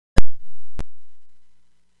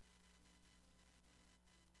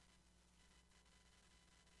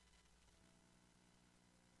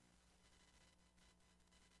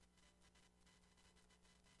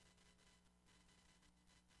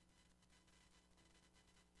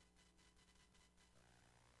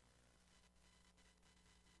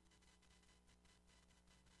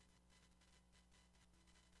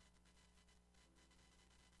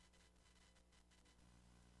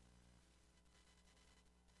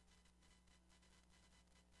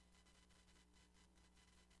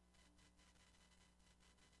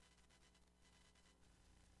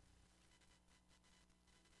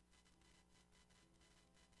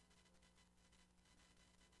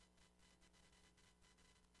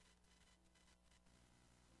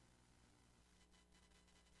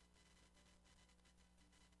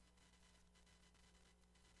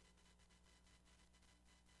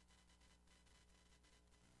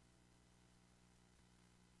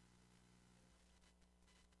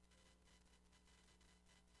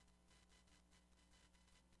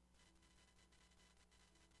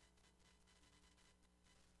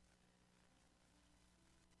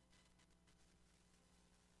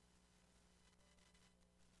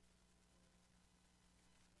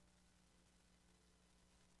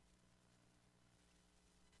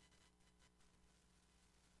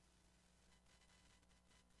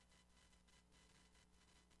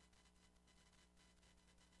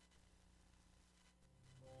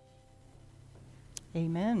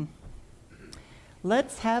Amen.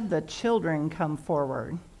 Let's have the children come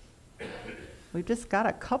forward. We've just got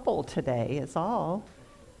a couple today, is all.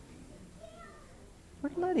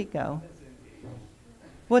 Where'd Letty go?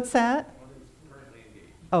 What's that?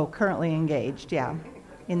 Oh, currently engaged, yeah.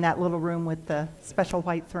 In that little room with the special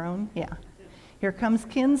white throne, yeah. Here comes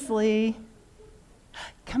Kinsley.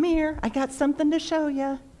 Come here, I got something to show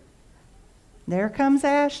you. There comes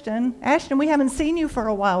Ashton. Ashton, we haven't seen you for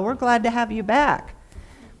a while. We're glad to have you back.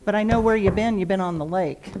 But I know where you've been. You've been on the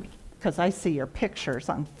lake because I see your pictures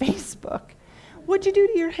on Facebook. What'd you do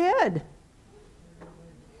to your head?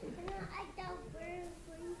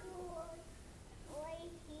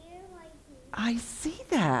 I see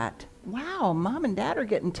that. Wow, Mom and Dad are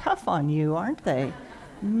getting tough on you, aren't they?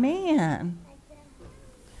 Man.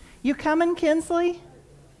 You coming, Kinsley?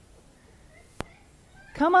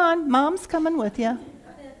 Come on, Mom's coming with you.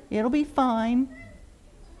 It'll be fine.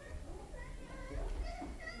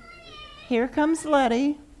 Here comes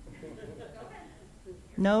Letty.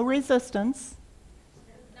 No resistance.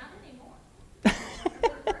 Not anymore.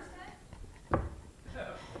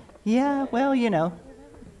 Yeah, well, you know,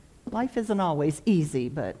 life isn't always easy,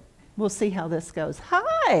 but we'll see how this goes.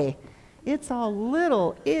 Hi! It's all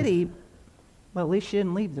little itty. Well, at least she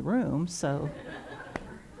didn't leave the room, so.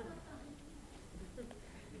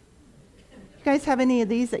 You guys have any of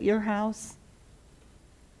these at your house?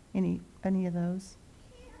 Any of those?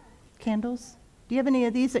 Candles? Do you have any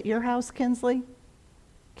of these at your house, Kinsley?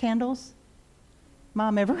 Candles?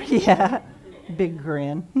 Mom ever? Yeah. Big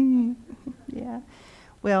grin. Yeah.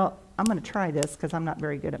 Well, I'm going to try this because I'm not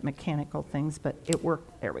very good at mechanical things, but it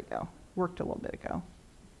worked. There we go. Worked a little bit ago.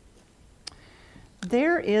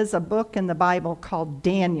 There is a book in the Bible called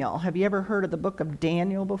Daniel. Have you ever heard of the book of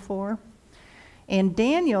Daniel before? And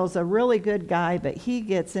Daniel's a really good guy, but he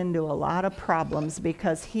gets into a lot of problems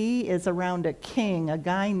because he is around a king, a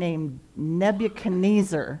guy named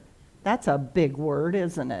Nebuchadnezzar. That's a big word,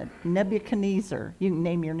 isn't it? Nebuchadnezzar. You can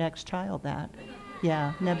name your next child that.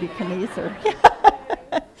 Yeah, Nebuchadnezzar.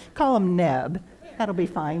 Call him Neb. That'll be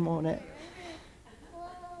fine, won't it?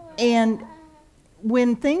 And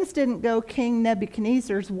when things didn't go King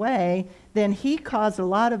Nebuchadnezzar's way, then he caused a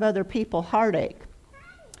lot of other people heartache.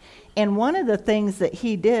 And one of the things that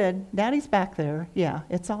he did, Daddy's back there. Yeah,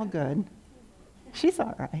 it's all good. She's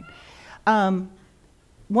all right.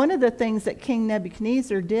 One of the things that King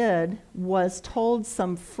Nebuchadnezzar did was told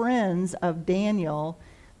some friends of Daniel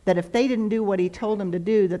that if they didn't do what he told them to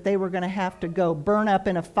do, that they were going to have to go burn up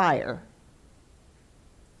in a fire.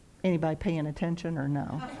 Anybody paying attention or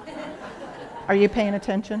no? Are you paying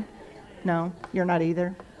attention? No? You're not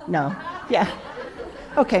either? No? Yeah.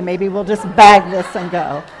 Okay, maybe we'll just bag this and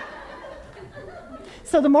go.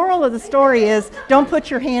 So the moral of the story is, don't put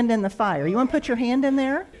your hand in the fire. You want to put your hand in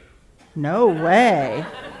there? No way.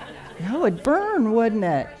 No, it'd burn, wouldn't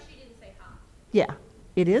it? She didn't say hot. Yeah,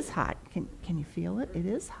 it is hot. Can you feel it? It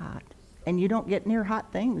is hot. And you don't get near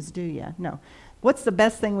hot things, do you? No. What's the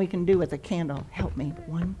best thing we can do with a candle? Help me.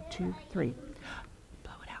 1, 2, 3.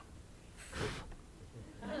 Blow it out.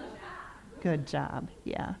 Good job.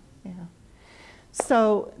 Yeah, yeah.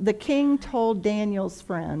 So the king told Daniel's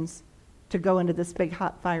friends to go into this big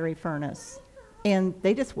hot fiery furnace, and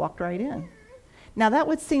they just walked right in. Now that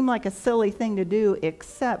would seem like a silly thing to do,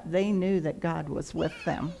 except they knew that God was with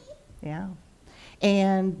them. Yeah.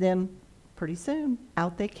 And then pretty soon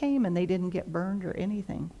out they came, and they didn't get burned or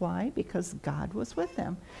anything. Why? Because God was with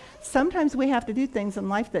them. Sometimes we have to do things in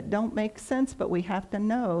life that don't make sense, but we have to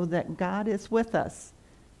know that God is with us,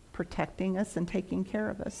 protecting us and taking care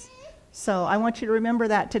of us. So I want you to remember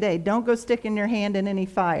that today. Don't go sticking your hand in any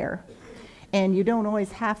fire. And you don't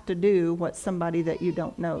always have to do what somebody that you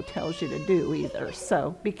don't know tells you to do either.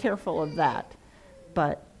 So be careful of that.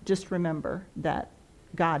 But just remember that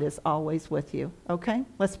God is always with you. Okay?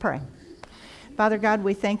 Let's pray. Father God,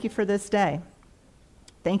 we thank you for this day.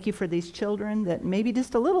 Thank you for these children that maybe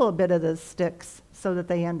just a little bit of this sticks so that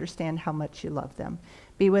they understand how much you love them.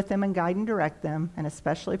 Be with them and guide and direct them, and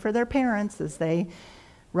especially for their parents as they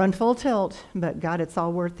run full tilt. But God, it's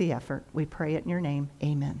all worth the effort. We pray it in your name.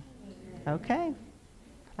 Amen. Okay.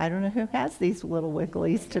 I don't know who has these little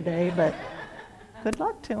wigglies today, but good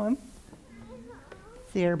luck to them.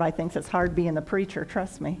 See, everybody thinks it's hard being the preacher,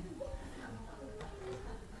 trust me.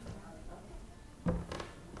 Is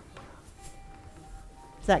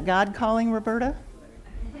that God calling, Roberta?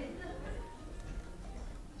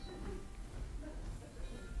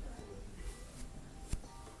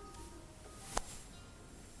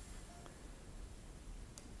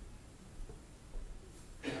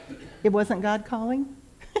 It wasn't God calling?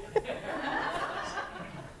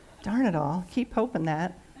 Darn it all. Keep hoping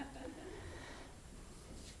that.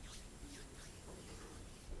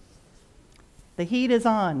 The heat is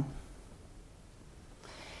on.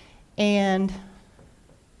 And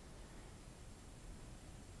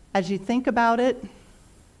as you think about it,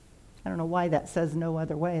 I don't know why that says no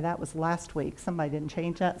other way. That was last week. Somebody didn't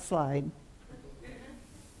change that slide.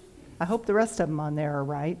 I hope the rest of them on there are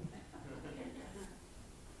right.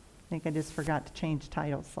 I think I just forgot to change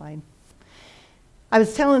title slide. I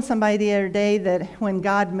was telling somebody the other day that when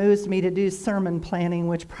God moves me to do sermon planning,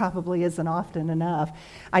 which probably isn't often enough,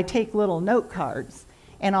 I take little note cards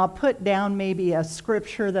and I'll put down maybe a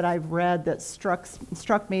scripture that I've read that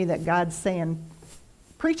struck me that God's saying,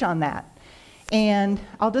 preach on that. And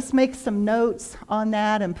I'll just make some notes on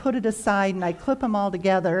that and put it aside, and I clip them all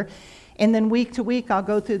together. And then week to week, I'll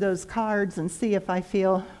go through those cards and see if I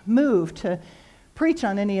feel moved to preach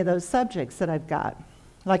on any of those subjects that I've got.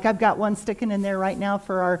 Like I've got one sticking in there right now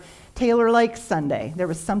for our Taylor Lake Sunday. There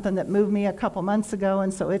was something that moved me a couple months ago,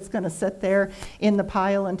 and so it's going to sit there in the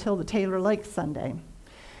pile until the Taylor Lake Sunday.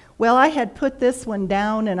 Well, I had put this one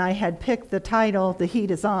down, and I had picked the title, The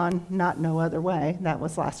Heat is On, not No Other Way. That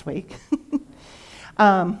was last week.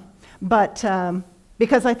 Because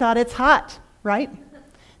I thought it's hot, right?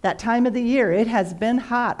 That time of the year, it has been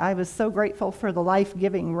hot. I was so grateful for the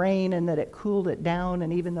life-giving rain and that it cooled it down,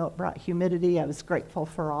 and even though it brought humidity, I was grateful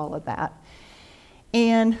for all of that.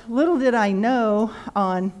 And little did I know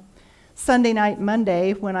on Sunday night,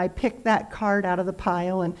 Monday, when I picked that card out of the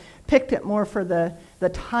pile and picked it more for the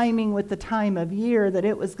timing with the time of year, that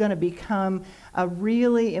it was going to become a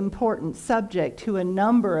really important subject to a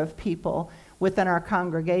number of people within our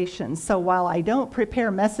congregation. So while I don't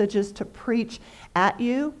prepare messages to preach at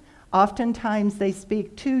you, oftentimes they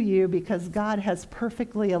speak to you because God has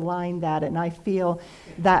perfectly aligned that, and I feel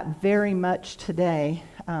that very much today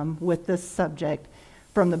with this subject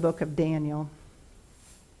from the book of Daniel.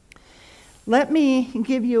 Let me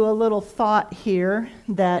give you a little thought here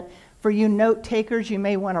that for you note takers, you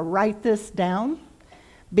may want to write this down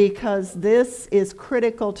because this is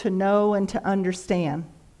critical to know and to understand.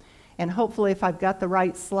 And hopefully if I've got the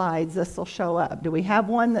right slides, this will show up. Do we have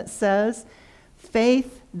one that says,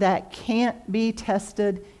 faith that can't be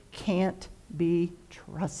tested can't be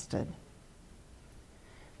trusted?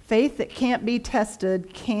 Faith that can't be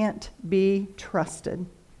tested can't be trusted.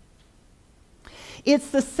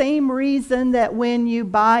 It's the same reason that when you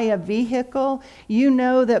buy a vehicle, you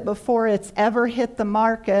know that before it's ever hit the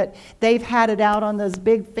market, they've had it out on those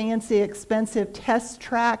big, fancy, expensive test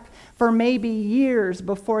track for maybe years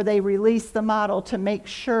before they release the model to make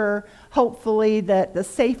sure, hopefully, that the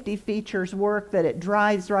safety features work, that it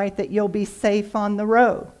drives right, that you'll be safe on the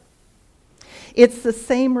road. It's the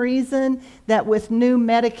same reason that with new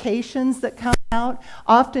medications that come out,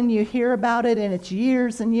 often you hear about it and it's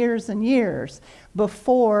years and years and years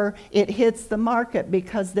before it hits the market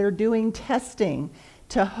because they're doing testing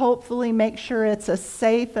to hopefully make sure it's as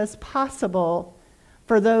safe as possible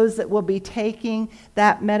for those that will be taking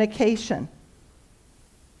that medication.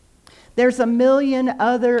 There's a million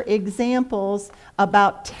other examples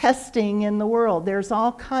about testing in the world. There's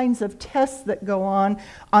all kinds of tests that go on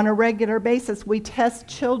a regular basis. We test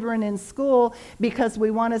children in school because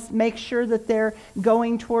we want to make sure that they're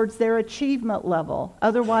going towards their achievement level.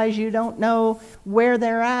 Otherwise, you don't know where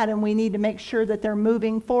they're at, and we need to make sure that they're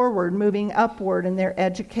moving forward, moving upward in their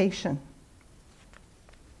education.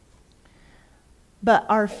 But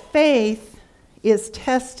our faith is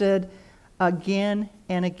tested again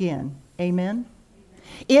and again. Amen?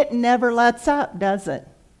 It never lets up, does it?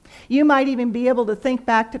 You might even be able to think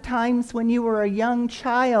back to times when you were a young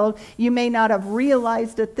child. You may not have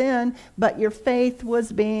realized it then, but your faith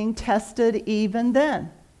was being tested even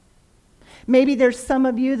then. Maybe there's some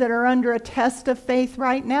of you that are under a test of faith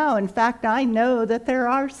right now. In fact, I know that there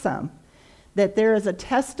are some. That there is a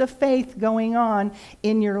test of faith going on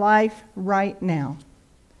in your life right now.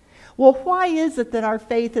 Well, why is it that our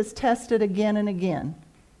faith is tested again and again?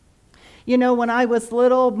 You know, when I was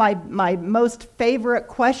little, my most favorite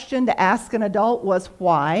question to ask an adult was,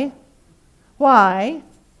 why? Why?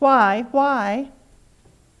 Why? Why?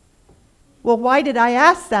 Well, why did I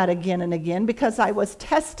ask that again and again? Because I was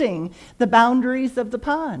testing the boundaries of the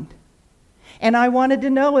pond. And I wanted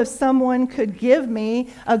to know if someone could give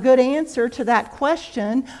me a good answer to that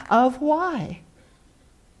question of why.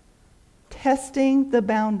 Testing the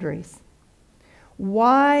boundaries.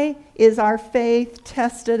 Why is our faith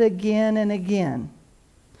tested again and again?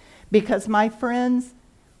 Because, my friends,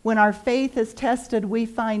 when our faith is tested, we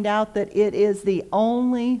find out that it is the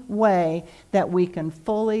only way that we can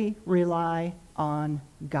fully rely on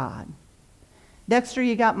God. Dexter,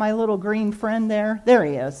 you got my little green friend there? There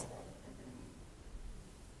he is.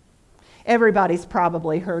 Everybody's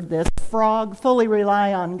probably heard this. Frog, fully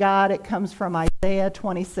rely on God. It comes from Isaiah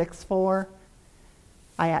 26:4.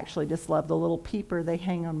 I actually just love the little peeper they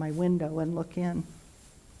hang on my window and look in.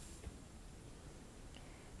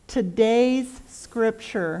 Today's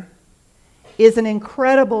scripture is an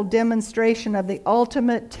incredible demonstration of the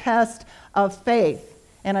ultimate test of faith.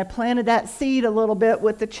 And I planted that seed a little bit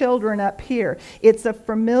with the children up here. It's a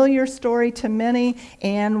familiar story to many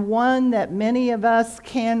and one that many of us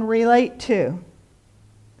can relate to.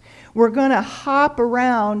 We're going to hop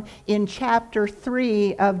around in chapter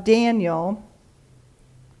 3 of Daniel,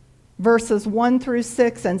 verses 1 through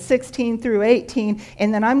 6 and 16 through 18,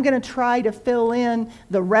 and then I'm going to try to fill in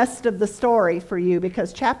the rest of the story for you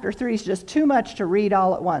because chapter 3 is just too much to read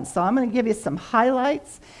all at once. So I'm going to give you some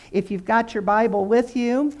highlights. If you've got your Bible with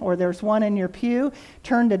you, or there's one in your pew,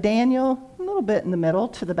 turn to Daniel, a little bit in the middle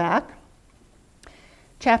to the back.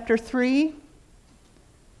 Chapter 3,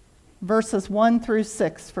 verses 1 through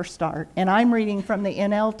 6 for start. And I'm reading from the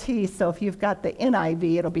NLT, so if you've got the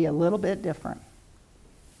NIV, it'll be a little bit different.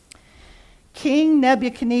 King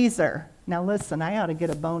Nebuchadnezzar. Now listen, I ought to get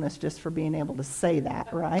a bonus just for being able to say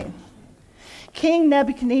that, right? King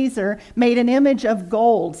Nebuchadnezzar made an image of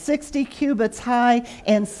gold, 60 cubits high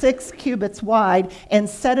and 6 cubits wide, and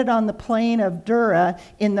set it on the plain of Dura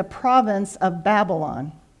in the province of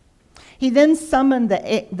Babylon. He then summoned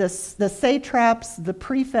the satraps, the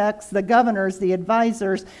prefects, the governors, the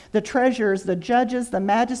advisors, the treasurers, the judges, the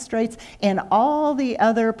magistrates, and all the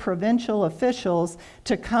other provincial officials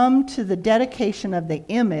to come to the dedication of the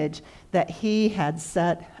image that he had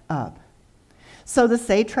set up. So the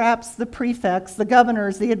satraps, the prefects, the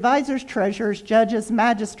governors, the advisors, treasurers, judges,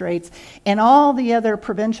 magistrates, and all the other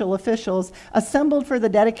provincial officials assembled for the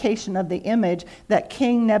dedication of the image that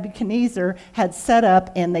King Nebuchadnezzar had set up,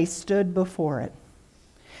 and they stood before it.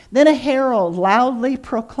 Then a herald loudly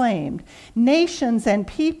proclaimed, "Nations and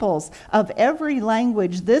peoples of every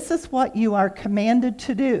language, this is what you are commanded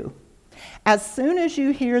to do. As soon as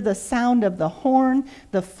you hear the sound of the horn,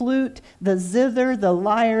 the flute, the zither, the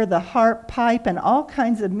lyre, the harp, pipe, and all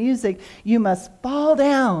kinds of music, you must fall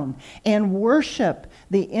down and worship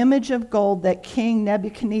the image of gold that King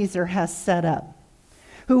Nebuchadnezzar has set up.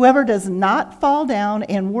 Whoever does not fall down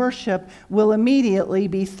and worship will immediately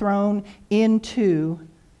be thrown into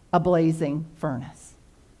a blazing furnace."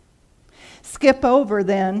 Skip over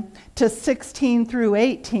then to 16 through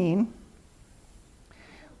 18.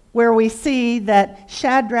 Where we see that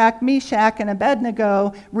Shadrach, Meshach, and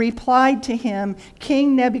Abednego replied to him,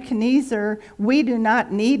 "King Nebuchadnezzar, we do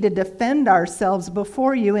not need to defend ourselves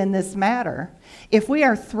before you in this matter. If we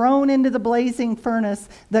are thrown into the blazing furnace,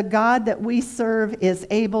 the God that we serve is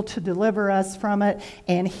able to deliver us from it,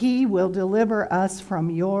 and he will deliver us from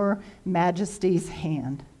your majesty's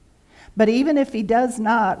hand. But even if he does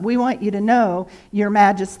not, we want you to know, your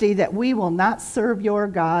majesty, that we will not serve your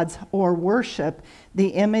gods or worship the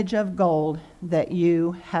image of gold that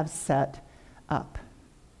you have set up."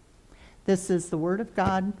 This is the word of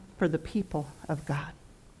God for the people of God.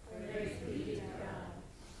 Praise be to God.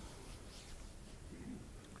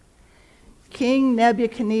 King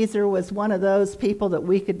Nebuchadnezzar was one of those people that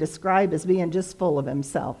we could describe as being just full of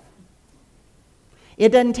himself.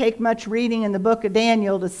 It doesn't take much reading in the book of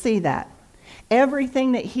Daniel to see that.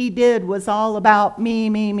 Everything that he did was all about me,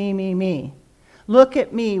 me, me, me, me. Look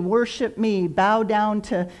at me, worship me, bow down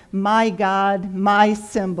to my God, my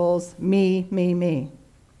symbols, me, me, me.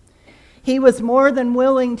 He was more than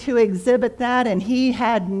willing to exhibit that, and he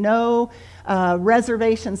had no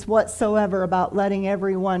reservations whatsoever about letting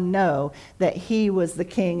everyone know that he was the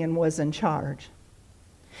king and was in charge.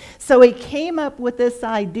 So he came up with this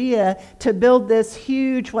idea to build this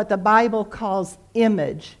huge, what the Bible calls,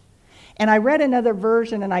 image. And I read another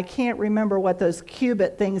version, and I can't remember what those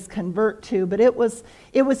cubit things convert to, but it was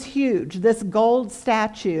huge. This gold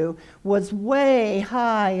statue was way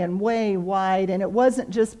high and way wide, and it wasn't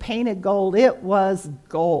just painted gold, it was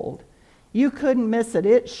gold. You couldn't miss it.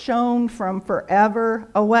 It shone from forever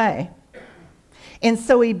away. And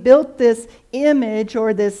so he built this image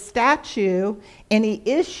or this statue, and he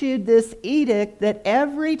issued this edict that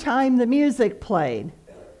every time the music played,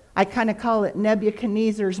 I kind of call it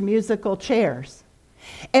Nebuchadnezzar's musical chairs.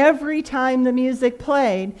 Every time the music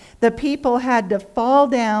played, the people had to fall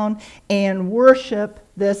down and worship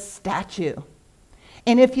this statue.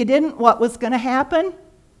 And if you didn't, what was going to happen?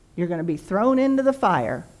 You're going to be thrown into the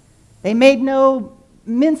fire. They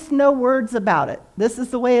minced no words about it. This is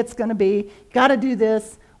the way it's going to be. Got to do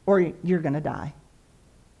this or you're going to die.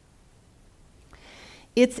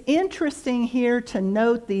 It's interesting here to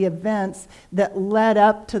note the events that led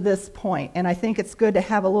up to this point, and I think it's good to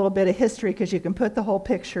have a little bit of history because you can put the whole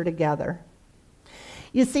picture together.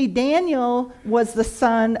 You see, Daniel was the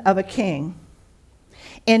son of a king,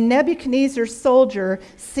 and Nebuchadnezzar's soldier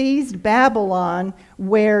seized Babylon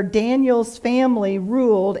where Daniel's family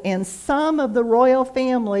ruled, and some of the royal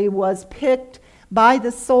family was picked by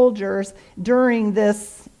the soldiers during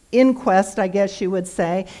this inquest, I guess you would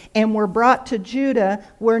say, and were brought to Judah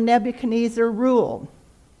where Nebuchadnezzar ruled.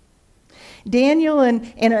 Daniel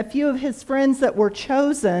and a few of his friends that were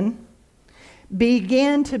chosen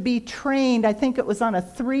began to be trained, I think it was on a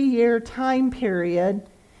 3-year time period,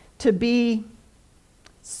 to be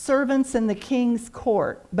servants in the king's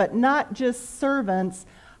court, but not just servants,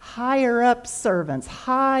 higher up servants,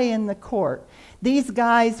 high in the court. These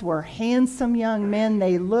guys were handsome young men.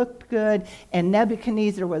 They looked good, and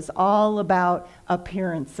Nebuchadnezzar was all about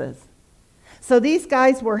appearances. So these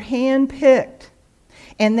guys were handpicked,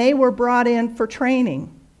 and they were brought in for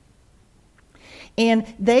training. And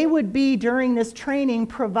they would be, during this training,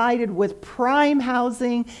 provided with prime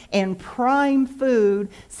housing and prime food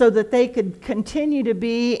so that they could continue to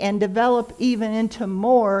be and develop even into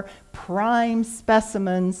more prime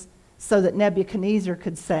specimens so that Nebuchadnezzar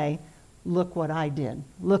could say, "Look what I did.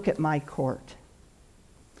 Look at my court."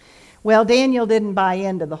 Well, Daniel didn't buy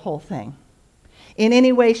into the whole thing in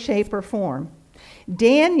any way, shape, or form.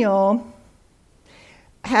 Daniel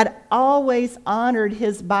had always honored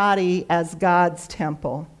his body as God's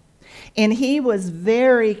temple, and he was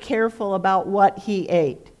very careful about what he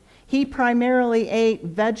ate. He primarily ate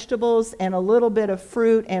vegetables and a little bit of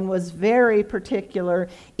fruit and was very particular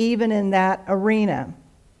even in that arena.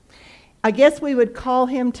 I guess we would call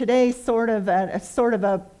him today sort of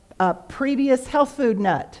a previous health food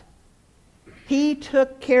nut. He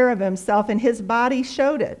took care of himself, and his body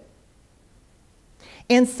showed it.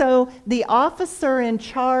 And so the officer in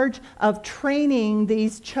charge of training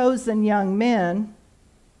these chosen young men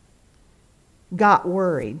got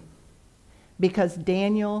worried because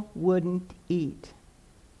Daniel wouldn't eat.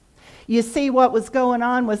 You see, what was going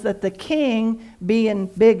on was that the king, being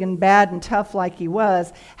big and bad and tough like he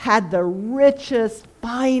was, had the richest,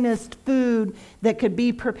 finest food that could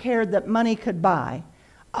be prepared that money could buy.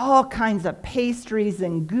 All kinds of pastries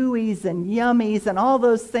and gooeys and yummies and all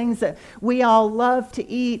those things that we all love to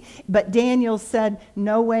eat. But Daniel said,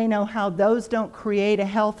 no way, no how, those don't create a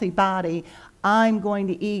healthy body. I'm going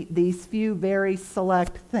to eat these few very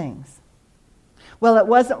select things. Well, it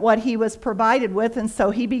wasn't what he was provided with, and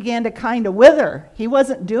so he began to kind of wither. He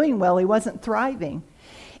wasn't doing well. He wasn't thriving.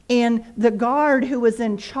 And the guard who was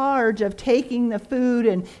in charge of taking the food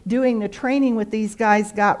and doing the training with these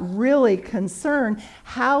guys got really concerned.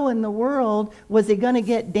 How in the world was he going to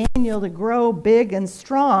get Daniel to grow big and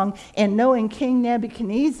strong? And knowing King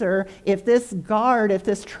Nebuchadnezzar, if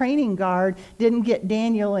this training guard didn't get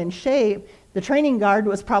Daniel in shape, the training guard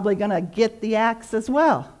was probably going to get the axe as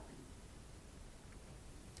well.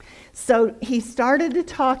 So he started to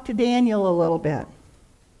talk to Daniel a little bit.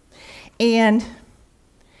 And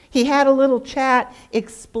he had a little chat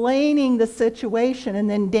explaining the situation, and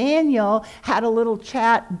then Daniel had a little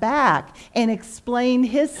chat back and explained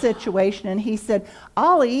his situation. And he said,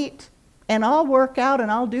 I'll eat and I'll work out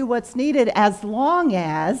and I'll do what's needed as long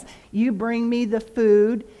as you bring me the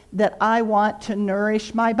food that I want to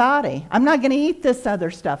nourish my body. I'm not going to eat this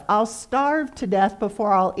other stuff. I'll starve to death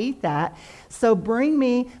before I'll eat that. So bring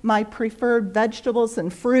me my preferred vegetables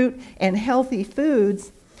and fruit and healthy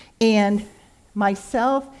foods, and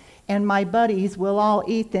myself and my buddies will all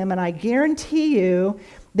eat them. And I guarantee you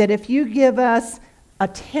that if you give us a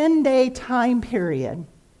 10-day time period,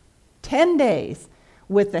 10 days,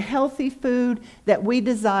 with the healthy food that we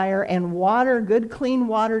desire and water, good clean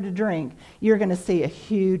water to drink, you're going to see a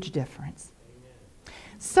huge difference. Amen.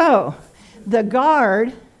 So the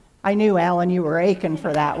guard, I knew, Alan, you were aching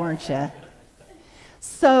for that, weren't you?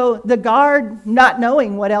 So the guard, not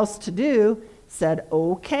knowing what else to do, said,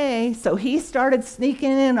 okay. So he started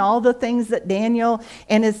sneaking in all the things that Daniel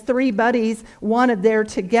and his 3 buddies wanted there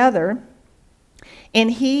together.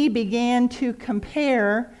 And he began to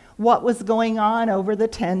compare what was going on over the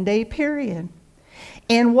 10-day period.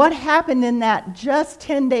 And what happened in that just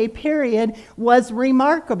 10-day period was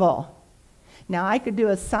remarkable. Now, I could do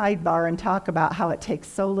a sidebar and talk about how it takes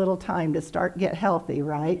so little time to get healthy,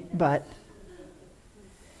 right? But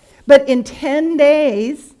in 10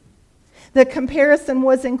 days, the comparison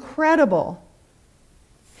was incredible.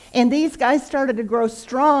 And these guys started to grow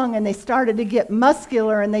strong, and they started to get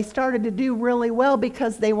muscular, and they started to do really well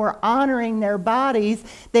because they were honoring their bodies.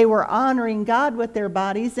 They were honoring God with their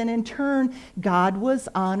bodies, and in turn, God was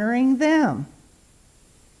honoring them.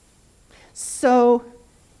 So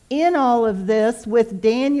in all of this, with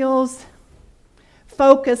Daniel's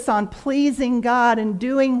focus on pleasing God and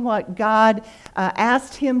doing what God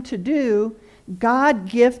asked him to do, God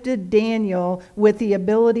gifted Daniel with the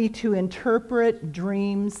ability to interpret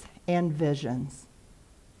dreams and visions.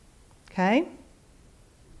 Okay?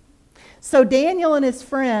 So Daniel and his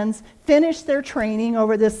friends finished their training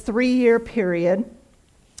over this 3-year period,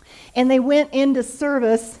 and they went into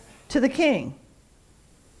service to the king.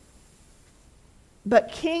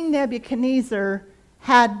 But King Nebuchadnezzar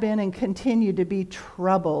had been and continued to be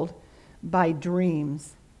troubled by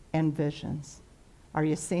dreams and visions. Are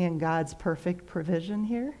you seeing God's perfect provision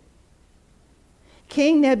here?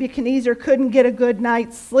 King Nebuchadnezzar couldn't get a good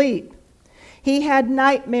night's sleep. He had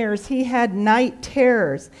nightmares. He had night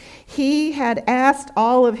terrors. He had asked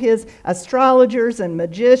all of his astrologers and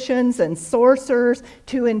magicians and sorcerers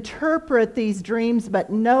to interpret these dreams,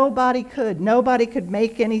 but nobody could. Nobody could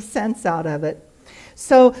make any sense out of it.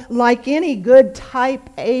 So, like any good type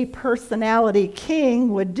A personality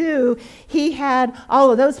king would do, he had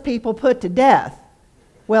all of those people put to death.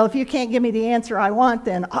 Well, if you can't give me the answer I want,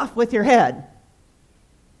 then off with your head.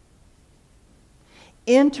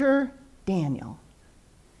 Enter Daniel,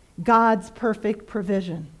 God's perfect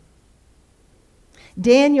provision.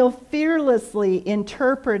 Daniel fearlessly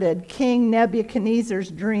interpreted King Nebuchadnezzar's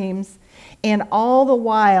dreams, and all the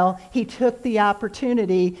while he took the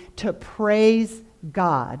opportunity to praise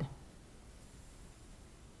God.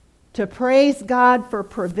 To praise God for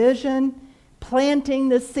provision, planting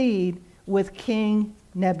the seed with King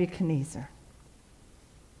Nebuchadnezzar.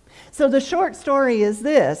 So the short story is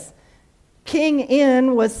this. King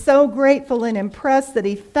In was so grateful and impressed that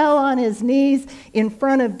he fell on his knees in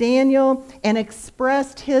front of Daniel and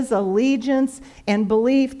expressed his allegiance and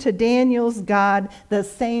belief to Daniel's God, the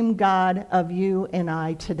same God of you and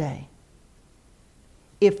I today.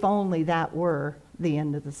 If only that were the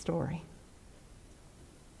end of the story.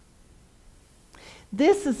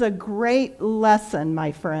 This is a great lesson,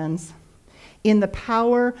 my friends, in the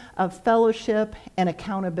power of fellowship and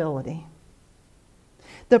accountability.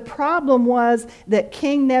 The problem was that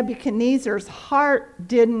King Nebuchadnezzar's heart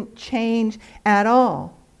didn't change at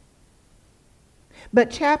all.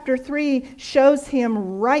 But chapter 3 shows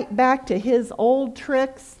him right back to his old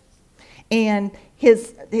tricks and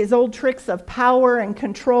his old tricks of power and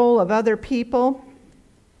control of other people.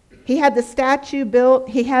 He had the statue built,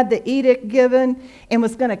 he had the edict given, and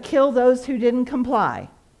was going to kill those who didn't comply.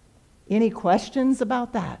 Any questions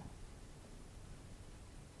about that?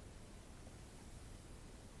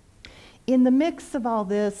 In the mix of all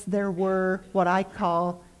this, there were what I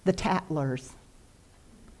call the tattlers.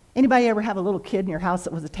 Anybody ever have a little kid in your house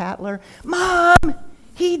that was a tattler? Mom,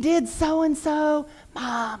 he did so-and-so.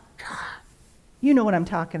 Mom, you know what I'm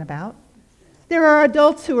talking about. There are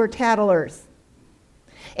adults who are tattlers.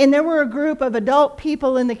 And there were a group of adult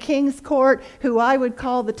people in the king's court who I would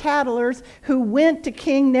call the tattlers, who went to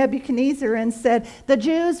King Nebuchadnezzar and said, the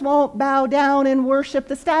Jews won't bow down and worship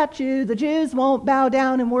the statue. The Jews won't bow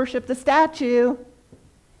down and worship the statue.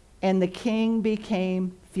 And the king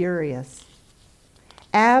became furious.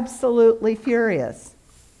 Absolutely furious.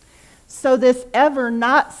 So this ever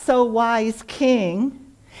not so wise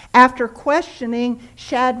king, after questioning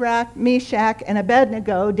Shadrach, Meshach, and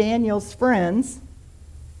Abednego, Daniel's friends,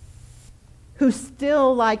 who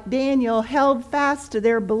still, like Daniel, held fast to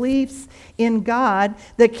their beliefs in God,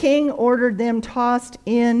 the king ordered them tossed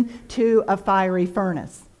into a fiery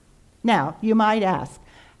furnace. Now, you might ask,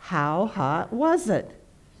 how hot was it?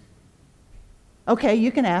 Okay,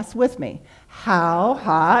 you can ask with me. How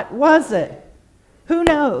hot was it? Who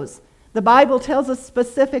knows? The Bible tells us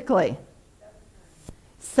specifically.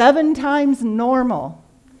 7 times normal.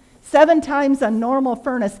 7 times a normal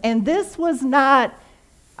furnace. And this was not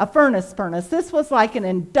a furnace. This was like an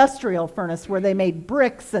industrial furnace where they made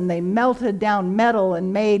bricks and they melted down metal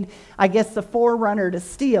and made, I guess, the forerunner to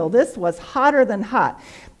steel. This was hotter than hot.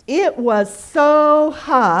 It was so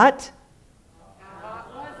hot. How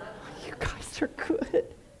hot was it? You guys are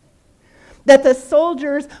good. That the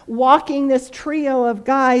soldiers walking this trio of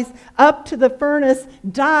guys up to the furnace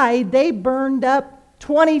died. They burned up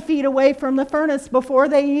 20 feet away from the furnace before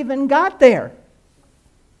they even got there.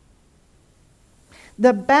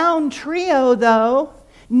 The bound trio, though,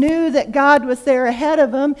 knew that God was there ahead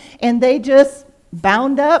of them, and they just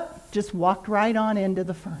bound up, just walked right on into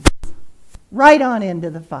the furnace, right on into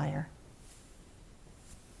the fire.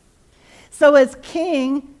 So as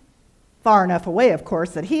king, far enough away, of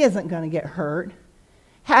course, that he isn't going to get hurt,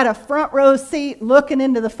 had a front row seat looking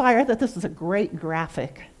into the fire. I thought this was a great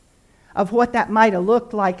graphic of what that might have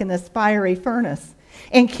looked like in this fiery furnace.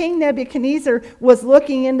 And King Nebuchadnezzar was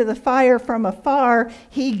looking into the fire from afar.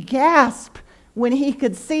 He gasped when he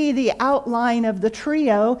could see the outline of the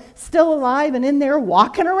trio still alive and in there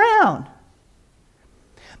walking around.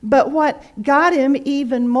 But what got him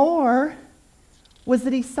even more was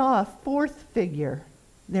that he saw a fourth figure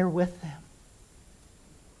there with them.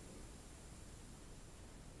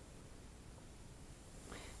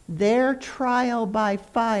 Their trial by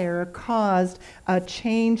fire caused a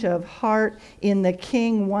change of heart in the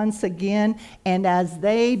king once again, and as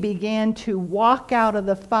they began to walk out of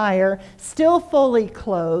the fire, still fully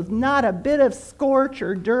clothed, not a bit of scorch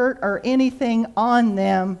or dirt or anything on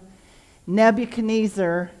them,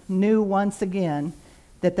 Nebuchadnezzar knew once again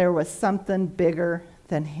that there was something bigger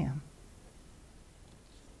than him.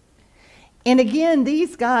 And again,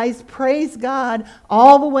 these guys praised God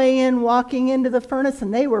all the way in, walking into the furnace,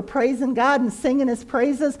 and they were praising God and singing his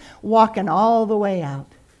praises, walking all the way out.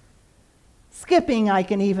 Skipping, I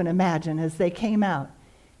can even imagine, as they came out.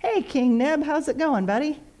 Hey, King Neb, how's it going,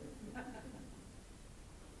 buddy?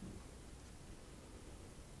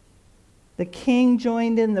 The king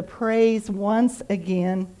joined in the praise once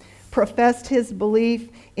again, professed his belief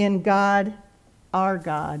in God, our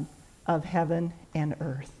God of heaven and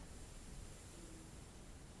earth.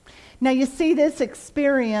 Now you see, this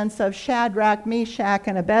experience of Shadrach, Meshach,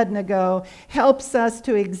 and Abednego helps us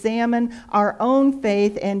to examine our own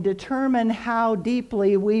faith and determine how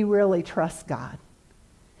deeply we really trust God.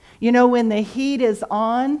 You know, when the heat is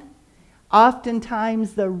on,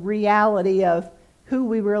 oftentimes the reality of who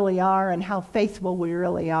we really are and how faithful we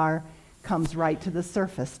really are comes right to the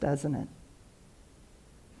surface, doesn't it?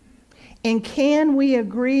 And can we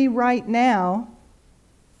agree right now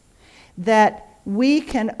that we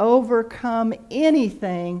can overcome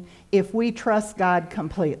anything if we trust God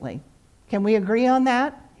completely? Can we agree on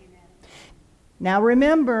that? Amen. Now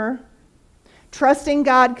remember, trusting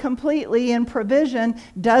God completely in provision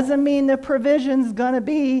doesn't mean the provision's going to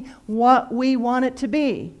be what we want it to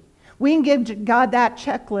be. We can give God that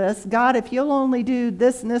checklist. God, if you'll only do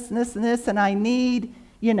this and this and this and this, and I need,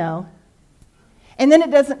 and then it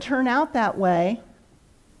doesn't turn out that way.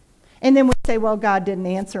 And then we say, well, God didn't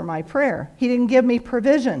answer my prayer. He didn't give me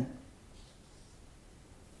provision.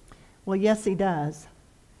 Well, yes, he does.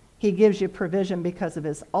 He gives you provision because of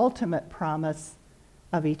his ultimate promise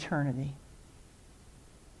of eternity.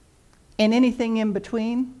 And anything in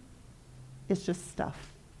between is just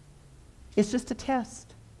stuff. It's just a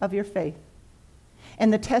test of your faith.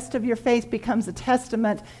 And the test of your faith becomes a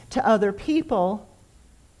testament to other people,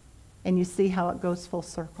 and you see how it goes full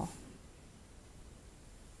circle.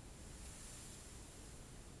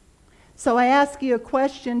 So I ask you a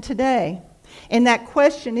question today, and that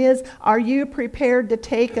question is, are you prepared to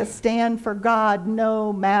take a stand for God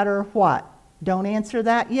no matter what? Don't answer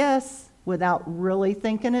that yes without really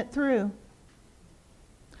thinking it through.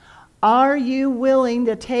 Are you willing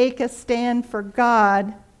to take a stand for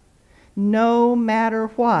God no matter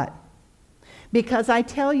what? Because I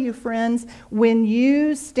tell you, friends, when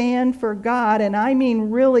you stand for God, and I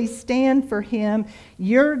mean really stand for him,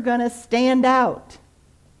 you're going to stand out.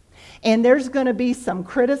 And there's going to be some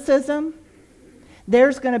criticism.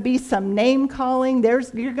 There's going to be some name calling.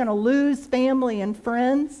 You're going to lose family and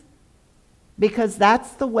friends because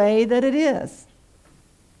that's the way that it is.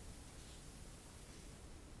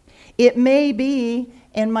 It may be,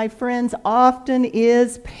 and my friends, often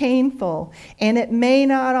is painful, and it may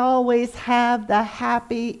not always have the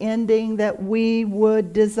happy ending that we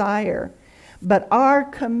would desire. But our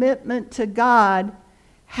commitment to God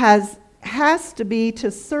has to be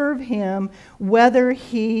to serve him whether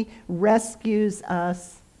he rescues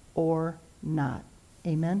us or not.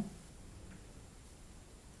 Amen?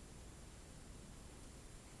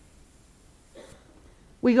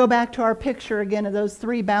 We go back to our picture again of those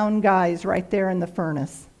three bound guys right there in the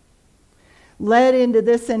furnace. Led into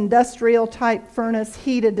this industrial type furnace,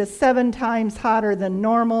 heated to 7 times hotter than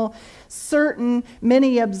normal.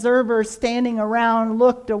 Many observers standing around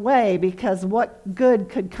looked away because what good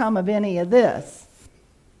could come of any of this?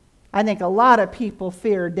 I think a lot of people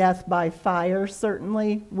fear death by fire.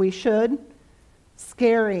 Certainly we should.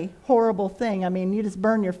 Scary, horrible thing. I mean, you just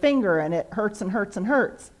burn your finger and it hurts and hurts and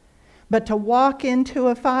hurts. But to walk into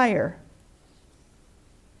a fire.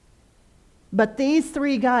 But these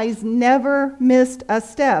 3 guys never missed a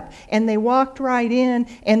step, and they walked right in,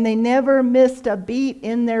 and they never missed a beat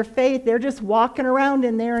in their faith. They're just walking around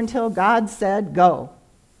in there until God said, go.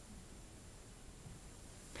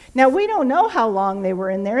 Now, we don't know how long they were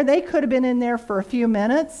in there. They could have been in there for a few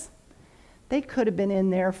minutes. They could have been in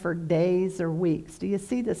there for days or weeks. Do you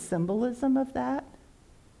see the symbolism of that?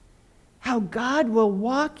 how God will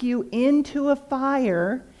walk you into a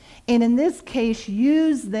fire, and in this case,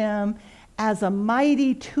 use them as a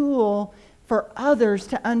mighty tool for others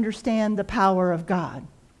to understand the power of God.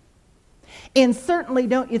 And certainly,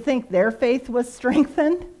 don't you think their faith was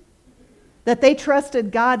strengthened? That they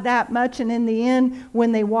trusted God that much, and in the end,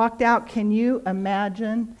 when they walked out, can you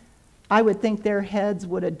imagine? I would think their heads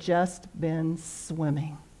would have just been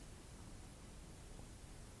swimming.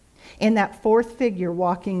 And that fourth figure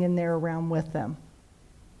walking in there around with them,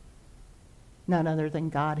 none other than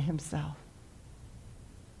God himself.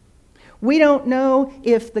 We don't know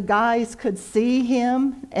if the guys could see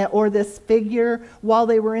him or this figure while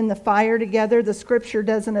they were in the fire together. The scripture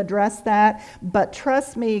doesn't address that. But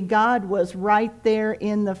trust me, God was right there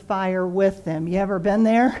in the fire with them. You ever been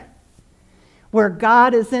there? Where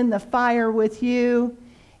God is in the fire with you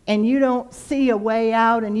and you don't see a way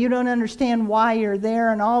out and you don't understand why you're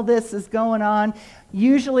there and all this is going on.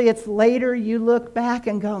 Usually it's later you look back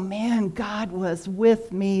and go, man, God was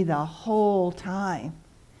with me the whole time.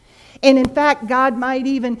 And in fact, God might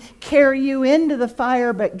even carry you into the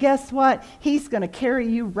fire, but guess what? He's going to carry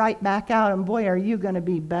you right back out, and boy, are you going to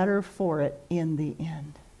be better for it in the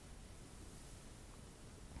end.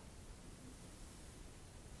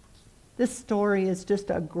 This story is just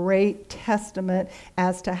a great testament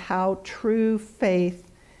as to how true faith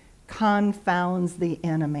confounds the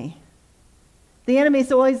enemy. The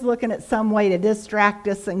enemy's always looking at some way to distract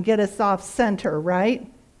us and get us off center, right?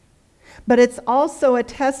 But it's also a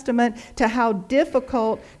testament to how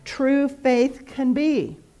difficult true faith can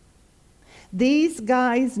be. These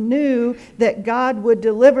guys knew that God would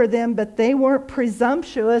deliver them, but they weren't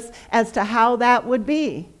presumptuous as to how that would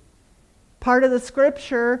be. Part of the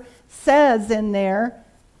scripture says in there,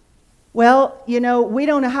 well, you know, we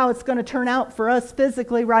don't know how it's going to turn out for us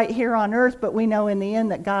physically right here on earth, but we know in the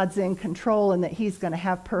end that God's in control and that he's going to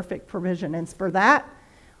have perfect provision. And for that,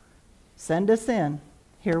 send us in.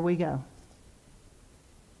 Here we go.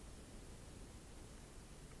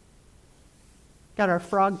 Got our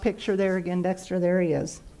frog picture there again, Dexter. There he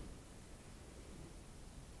is.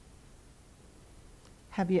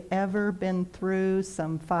 Have you ever been through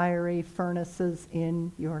some fiery furnaces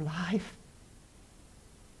in your life?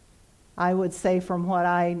 I would say from what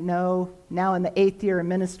I know now in the 8th year of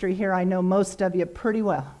ministry here, I know most of you pretty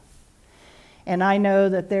well. And I know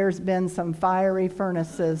that there's been some fiery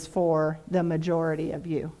furnaces for the majority of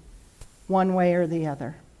you, one way or the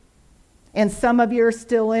other. And some of you are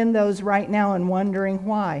still in those right now and wondering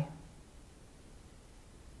why.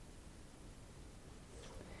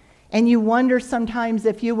 And you wonder sometimes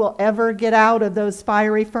if you will ever get out of those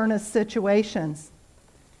fiery furnace situations.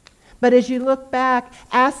 But as you look back,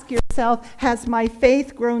 ask yourself, has my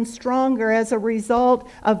faith grown stronger as a result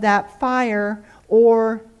of that fire,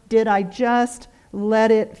 or did I just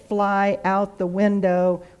let it fly out the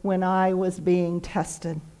window when I was being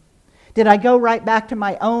tested? Did I go right back to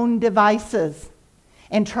my own devices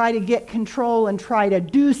and try to get control and try to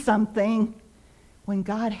do something when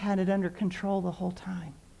God had it under control the whole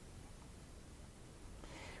time?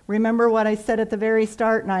 Remember what I said at the very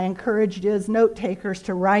start, and I encouraged you as note takers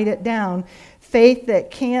to write it down. Faith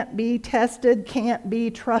that can't be tested can't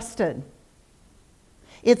be trusted.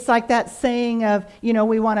 It's like that saying of, you know,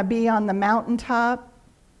 we want to be on the mountaintop.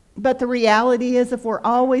 But the reality is if we're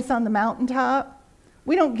always on the mountaintop,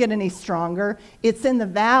 we don't get any stronger. It's in the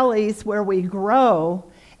valleys where we grow,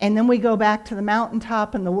 and then we go back to the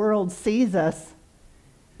mountaintop and the world sees us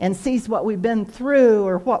and sees what we've been through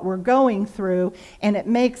or what we're going through, and it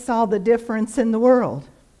makes all the difference in the world.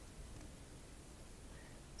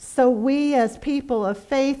 So we as people of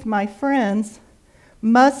faith, my friends,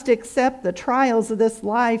 must accept the trials of this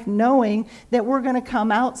life knowing that we're going to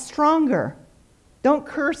come out stronger. Don't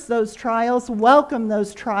curse those trials. Welcome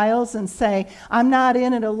those trials and say, I'm not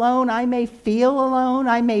in it alone. I may feel alone.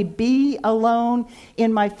 I may be alone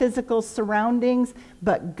in my physical surroundings,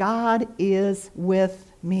 but God is with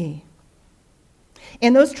me.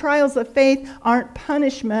 And those trials of faith aren't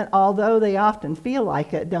punishment, although they often feel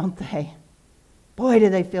like it, don't they? Boy, do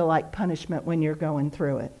they feel like punishment when you're going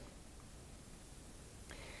through it.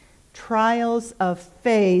 Trials of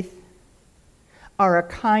faith are a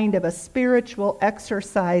kind of a spiritual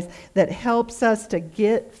exercise that helps us to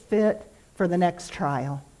get fit for the next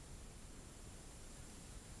trial.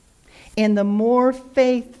 And the more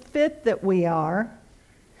faith fit that we are,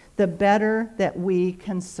 the better that we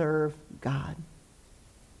can serve God.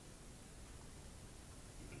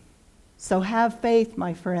 So have faith,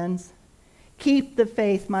 my friends. Keep the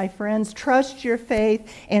faith, my friends. Trust your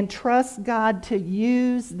faith and trust God to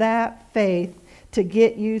use that faith to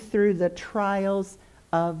get you through the trials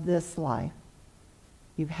of this life.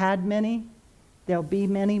 You've had many. There'll be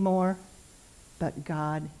many more. But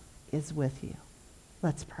God is with you.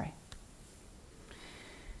 Let's pray.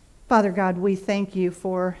 Father God, we thank you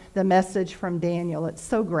for the message from Daniel. It's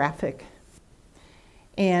so graphic.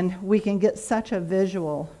 And we can get such a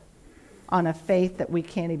visual on a faith that we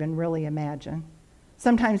can't even really imagine.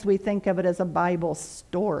 Sometimes we think of it as a Bible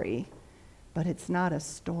story, but it's not a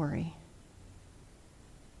story.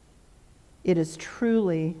 It is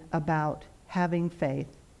truly about having faith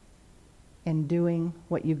and doing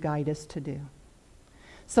what you guide us to do.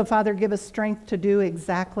 So, Father, give us strength to do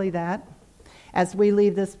exactly that. As we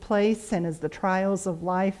leave this place and as the trials of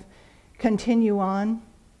life continue on,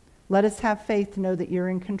 let us have faith to know that you're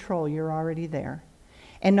in control. You're already there.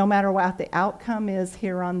 And no matter what the outcome is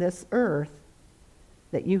here on this earth,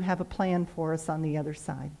 that you have a plan for us on the other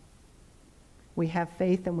side. We have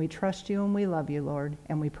faith and we trust you and we love you, Lord,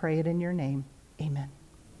 and we pray it in your name. Amen.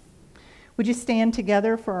 Would you stand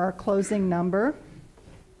together for our closing number?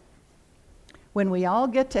 When we all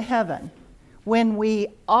get to heaven, when we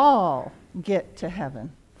all get to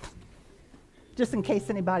heaven, just in case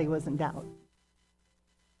anybody was in doubt.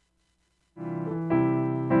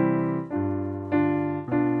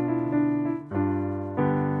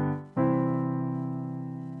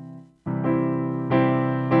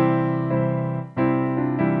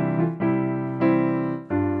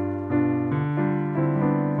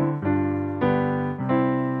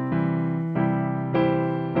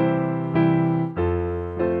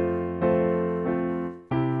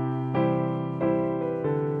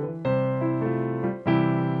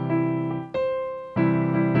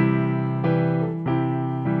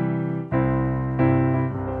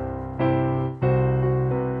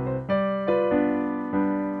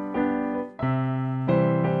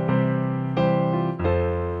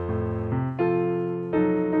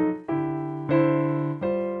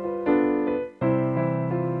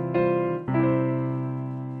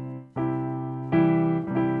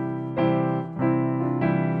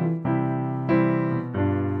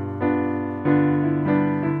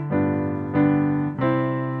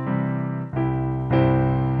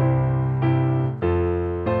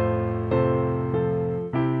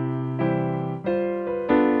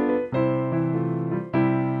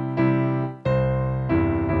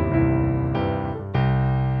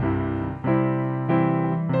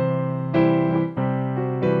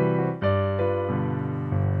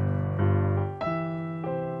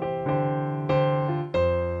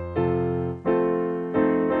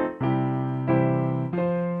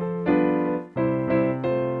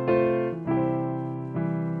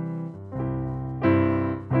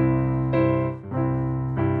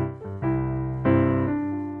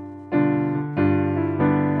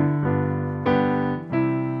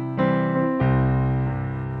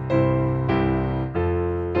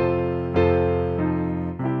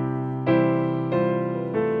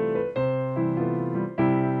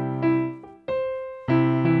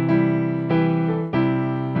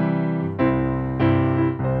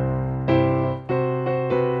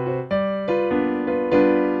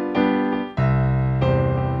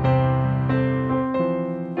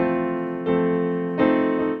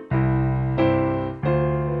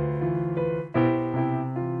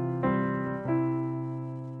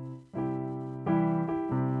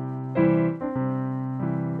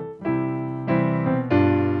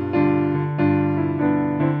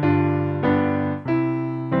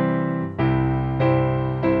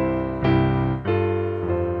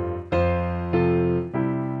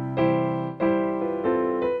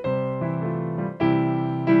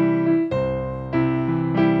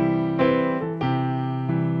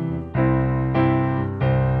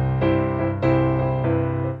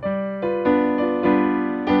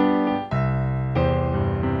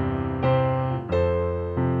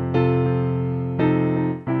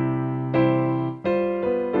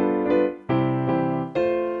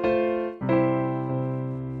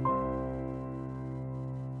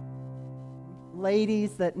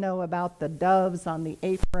 Ladies that know about the doves on the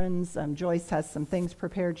aprons, Joyce has some things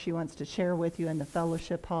prepared she wants to share with you in the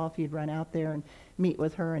fellowship hall. If you'd run out there and meet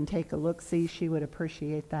with her and take a look-see, she would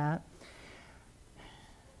appreciate that.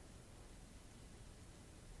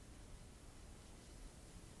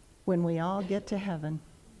 When we all get to heaven,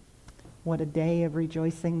 what a day of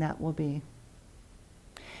rejoicing that will be.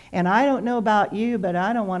 And I don't know about you, but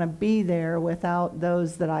I don't want to be there without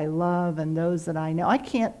those that I love and those that I know. I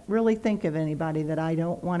can't really think of anybody that I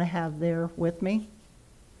don't want to have there with me.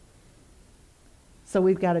 So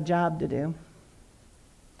we've got a job to do.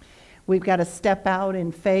 We've got to step out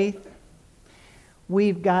in faith.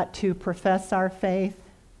 We've got to profess our faith,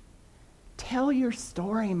 Tell your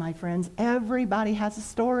story, my friends. Everybody has a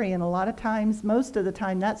story, and a lot of times, most of the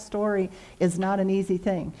time, that story is not an easy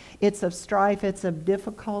thing. It's of strife, it's of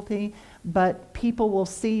difficulty, but people will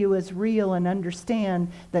see you as real and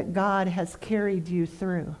understand that God has carried you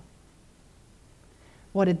through.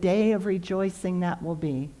 What a day of rejoicing that will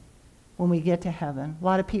be when we get to heaven. A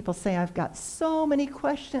lot of people say, I've got so many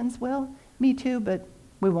questions. Well, me too, but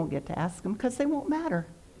we won't get to ask them because they won't matter.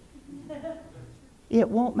 It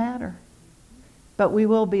won't matter. But we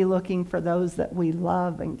will be looking for those that we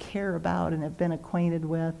love and care about and have been acquainted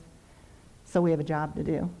with. So we have a job to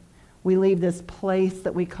do. We leave this place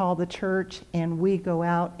that we call the church, and we go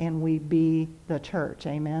out and we be the church.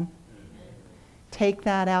 Amen? Take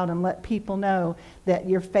that out and let people know that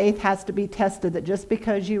your faith has to be tested, that just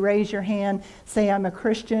because you raise your hand, say I'm a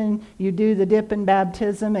Christian, you do the dip in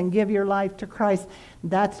baptism and give your life to Christ,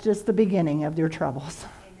 that's just the beginning of your troubles.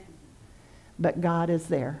 Amen. But God is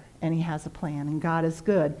there, and he has a plan, and God is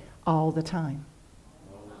good all the time.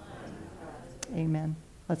 Amen.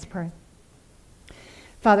 Let's pray.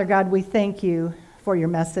 Father God, we thank you for your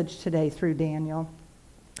message today through Daniel.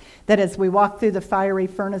 That as we walk through the fiery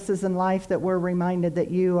furnaces in life, that we're reminded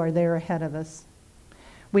that you are there ahead of us.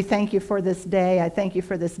 We thank you for this day. I thank you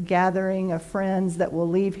for this gathering of friends that will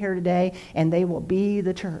leave here today, and they will be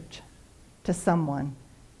the church to someone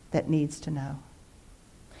that needs to know.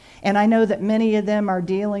 And I know that many of them are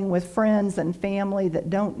dealing with friends and family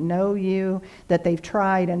that don't know you, that they've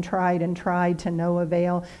tried and tried and tried to no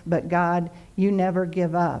avail. But God, you never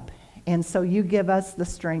give up. And so you give us the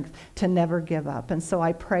strength to never give up. And so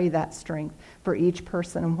I pray that strength for each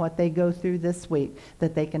person and what they go through this week,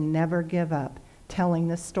 that they can never give up telling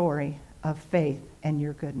the story of faith and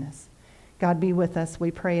your goodness. God, be with us. We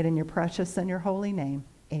pray it in your precious and your holy name.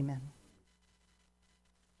 Amen.